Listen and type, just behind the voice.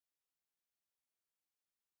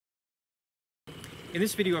In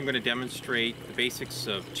this video I'm going to demonstrate the basics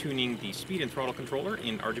of tuning the speed and throttle controller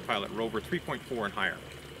in ArduPilot Rover 3.4 and higher.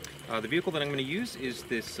 The vehicle that I'm going to use is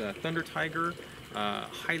this Thunder Tiger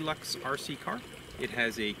Hilux RC car. It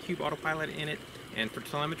has a cube autopilot in it, and for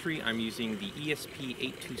telemetry I'm using the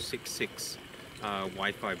ESP8266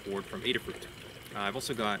 Wi-Fi board from Adafruit. I've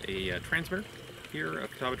also got a transmitter here, a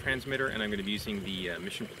Catawba transmitter, and I'm going to be using the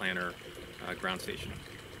Mission Planner ground station.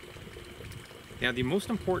 Now, the most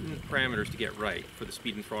important parameters to get right for the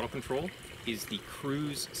speed and throttle control is the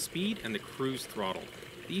cruise speed and the cruise throttle.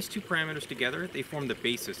 These two parameters together, they form the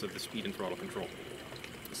basis of the speed and throttle control.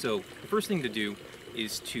 So the first thing to do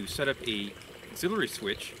is to set up a auxiliary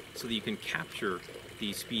switch so that you can capture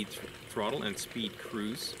the speed throttle and speed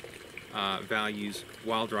cruise values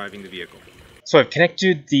while driving the vehicle. So I've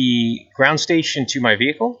connected the ground station to my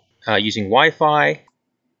vehicle using Wi-Fi.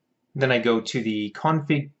 Then I go to the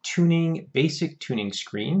config tuning basic tuning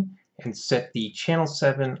screen and set the channel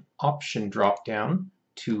 7 option drop down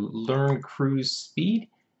to learn cruise speed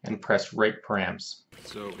and press right params.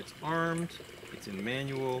 So it's armed, it's in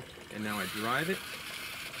manual, and now I drive it.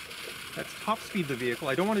 That's top speed of the vehicle.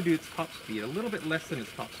 I don't want to do its top speed. A little bit less than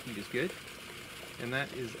its top speed is good. And that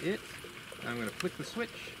is it. I'm going to flick the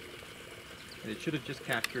switch, and it should have just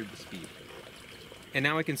captured the speed. And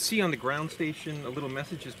now I can see on the ground station a little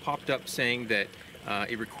message has popped up saying that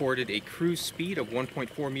it recorded a cruise speed of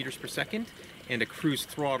 1.4 meters per second and a cruise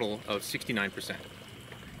throttle of 69%.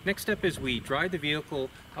 Next step is we drive the vehicle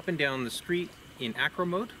up and down the street in acro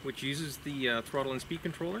mode, which uses the throttle and speed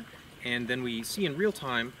controller, and then we see in real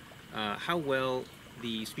time how well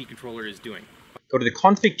the speed controller is doing. Go to the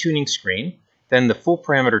config tuning screen, then the full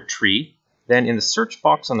parameter tree, then in the search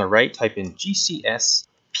box on the right type in GCS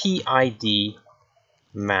PID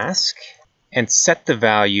mask and set the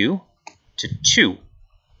value to 2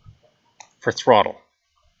 for throttle,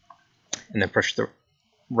 and then push the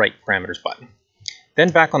right parameters button. Then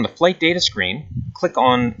back on the flight data screen, click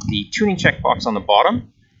on the tuning checkbox on the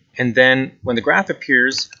bottom, and then when the graph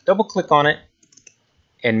appears, double click on it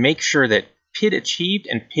and make sure that PID achieved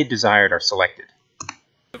and PID desired are selected.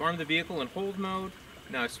 I've armed the vehicle in hold mode.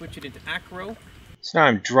 Now I switch it into acro. So now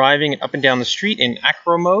I'm driving it up and down the street in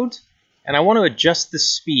acro mode, and I want to adjust the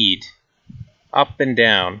speed up and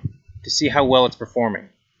down to see how well it's performing.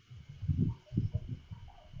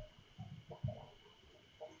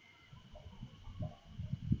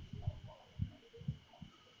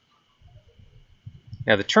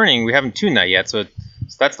 Now the turning, we haven't tuned that yet, so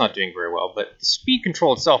that's not doing very well, but the speed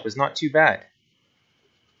control itself is not too bad.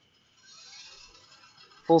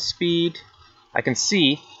 Full speed, I can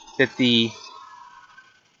see that if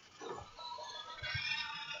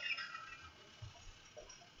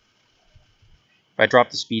I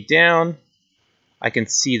drop the speed down, I can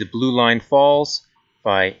see the blue line falls. If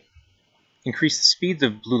I increase the speed,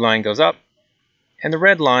 the blue line goes up, and the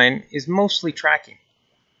red line is mostly tracking.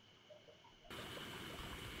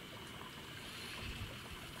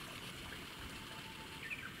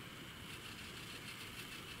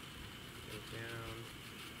 Go down,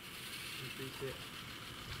 increase it.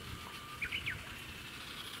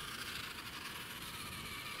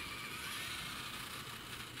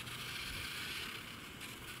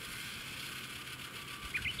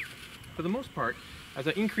 For the most part, as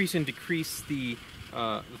I increase and decrease the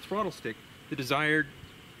throttle stick, the desired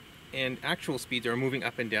and actual speeds are moving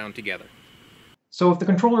up and down together. So if the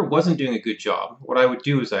controller wasn't doing a good job, what I would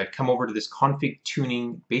do is I'd come over to this config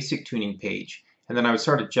tuning basic tuning page, and then I would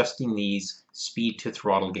start adjusting these speed to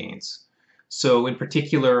throttle gains. So in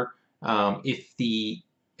particular, if the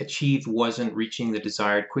achieved wasn't reaching the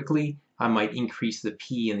desired quickly, I might increase the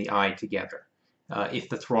P and the I together. If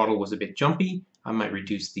the throttle was a bit jumpy, I might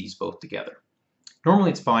reduce these both together. Normally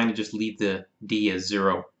it's fine to just leave the D as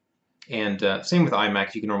 0. And same with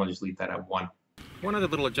IMAX, you can normally just leave that at 1. One other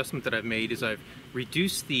little adjustment that I've made is I've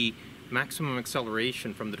reduced the maximum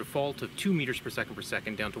acceleration from the default of 2 meters per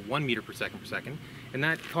second down to 1 meter per second, and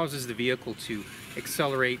that causes the vehicle to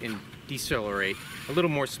accelerate and decelerate a little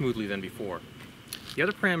more smoothly than before. The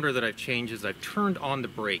other parameter that I've changed is I've turned on the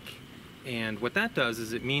brake, and what that does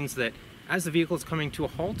is it means that as the vehicle is coming to a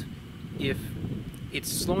halt, if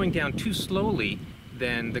it's slowing down too slowly,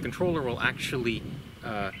 then the controller will actually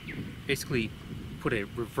basically put a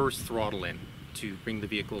reverse throttle in to bring the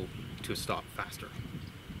vehicle to a stop faster.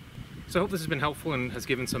 So I hope this has been helpful and has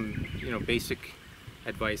given some basic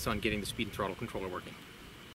advice on getting the speed and throttle controller working.